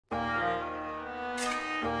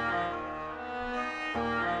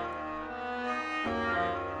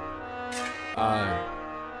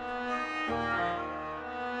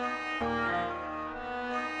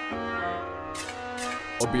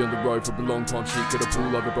I'll be on the road for a long time, shit. Gotta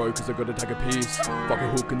pull over, bro, cause I gotta take a piss. Fuck a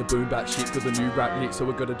hook in the boom back shit. Got the new rap nick, so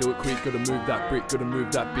I gotta do it quick. Gotta move that brick, gotta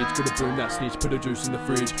move that bitch. Gotta boom that snitch, put a juice in the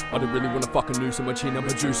fridge. I don't really wanna fucking noose on my chin. I'm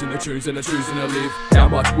producing the tunes and I'm choosing to live. How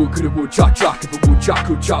much wood could a woodchuck chuck? If a woodchuck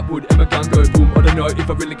could chuck wood and my gun go boom. I don't know if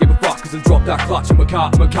I really give a fuck, cause I drop that clutch and my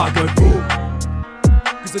car go boom.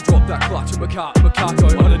 Cause I drop that clutch and my car go.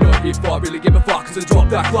 I don't know if I really give a fuck, cause I drop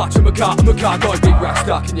that clutch and my car go. Big rack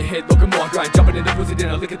stuck in your head like a migraine. Jumping in the pussy, then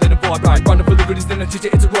I lick it, then I vibrate. Running for the goodies, then I teach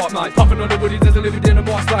it, it's a right mate. Puffing on the woodies, there's a living down in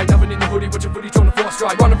my state. Nothing in the hoodie, watching footy, trying to fly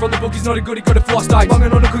straight. Running from the bookies, not a goodie, gotta fly state.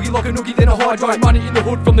 Bunging on a cookie like a nookie, then I hydrate. Money in the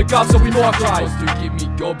hood from the gov, so we migrate. Do give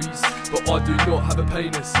me gobbies, but I do not have a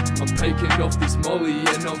penis. I'm taking off this molly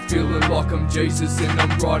and I'm feeling like I'm Jesus. And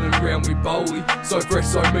I'm riding around with Bowley. So fresh,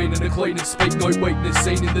 so mean and the cleanest. Speak no weakness,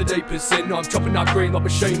 seen in the deepest. And I'm chopping up green like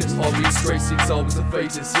machinists. I've been straight since I was a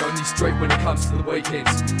fetus. The only straight when it comes to the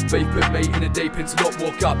weekends. Beef put me in a deep end, so not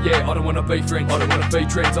walk up. Yeah, I don't wanna be friends, I don't wanna be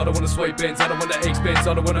trends. I don't wanna sweet bends, I don't wanna expense,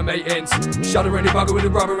 I don't wanna meet ends. Shudder in a bugger with a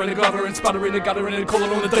rubber and a glover. And sputter in a gutter and a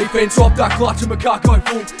collar on the defense. Drop that clutch and my car go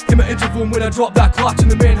boom. Hit my engine boom when I drop that clutch.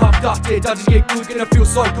 And the man half ducked, yeah, judges get good. And I feel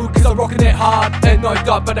so good cause I'm rocking it hard. And no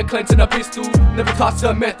dub but a cleansing a pistol. Never touch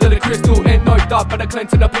the method of crystal. And no dub but a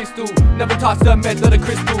cleansing a pistol. Never touch the method of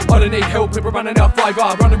crystal. I don't need help if we're running out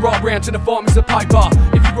flavour. Running right round to the farm is a paper.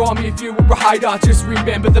 If you rhyme me if you were a hater, just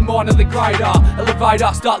remember the minor the greater.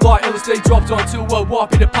 Elevator, start like LSD drops onto a white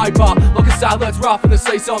bit of paper. Like a sailor that's rough in the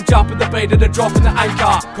sea, so I'm jumping the beat and a drop in the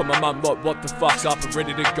anchor. Call my mum like what the fuck's up. I'm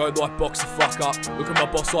ready to go like box the fuck up. Look at my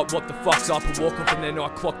boss like what the fuck's up. I walk off and then I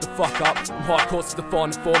clock the fuck up. I'm high course to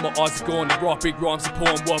define the form, my eyes are gone. The right big rhymes are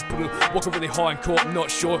pouring. Walking really high in court, I'm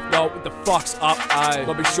not sure if know what the fuck's up, ayy.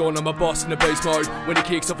 I'll be sure I'm a boss in the beast mode. When he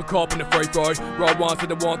kicks off a cop in the free throw. Roll ones with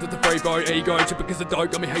the ones with the free bro. Ego, chipping cause the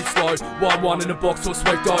dope got me heaps slow. White wine in a box or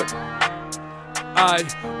sweet dope.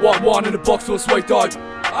 Ayy, white wine in a box or sweet dope.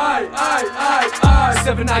 Ayy, ayy, ayy, ayy.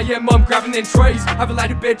 7 AM I'm grabbing them trees. Haven't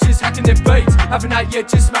laid in bed just hacking them beats. Haven't ate yet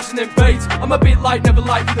just smashing them beats. I'm a bit late, never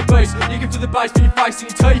late for the beast. You can feel the bass from your face and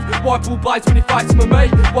your teeth. Why pull blades when you're facing with me?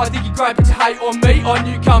 Why think you're great but you hate on me? I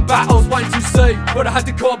knew come back, I was waiting to see. But I had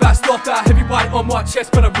to combat, stop that. Heavy weight on my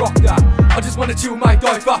chest but I rock that. I just wanna chill mate,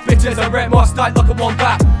 don't fuck bitches. I rap my state like a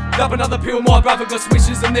wombat. Grab another pill, my brother got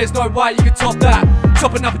swishes and there's no way you can top that.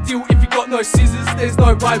 Chopping up a deal if you got no scissors. There's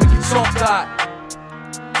no way we can chop that.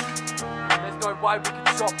 No way we can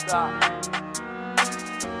chop that.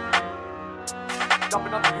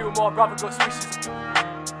 Jumping up the hill, my brother got swishes.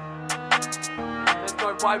 There's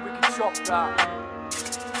no way we can chop that.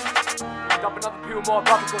 Jumping up the hill, my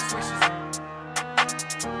brother got swishes.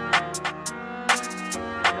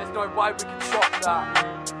 There's no way we can chop that.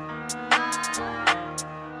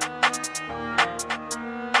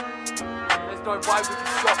 There's no way we can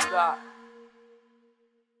chop that.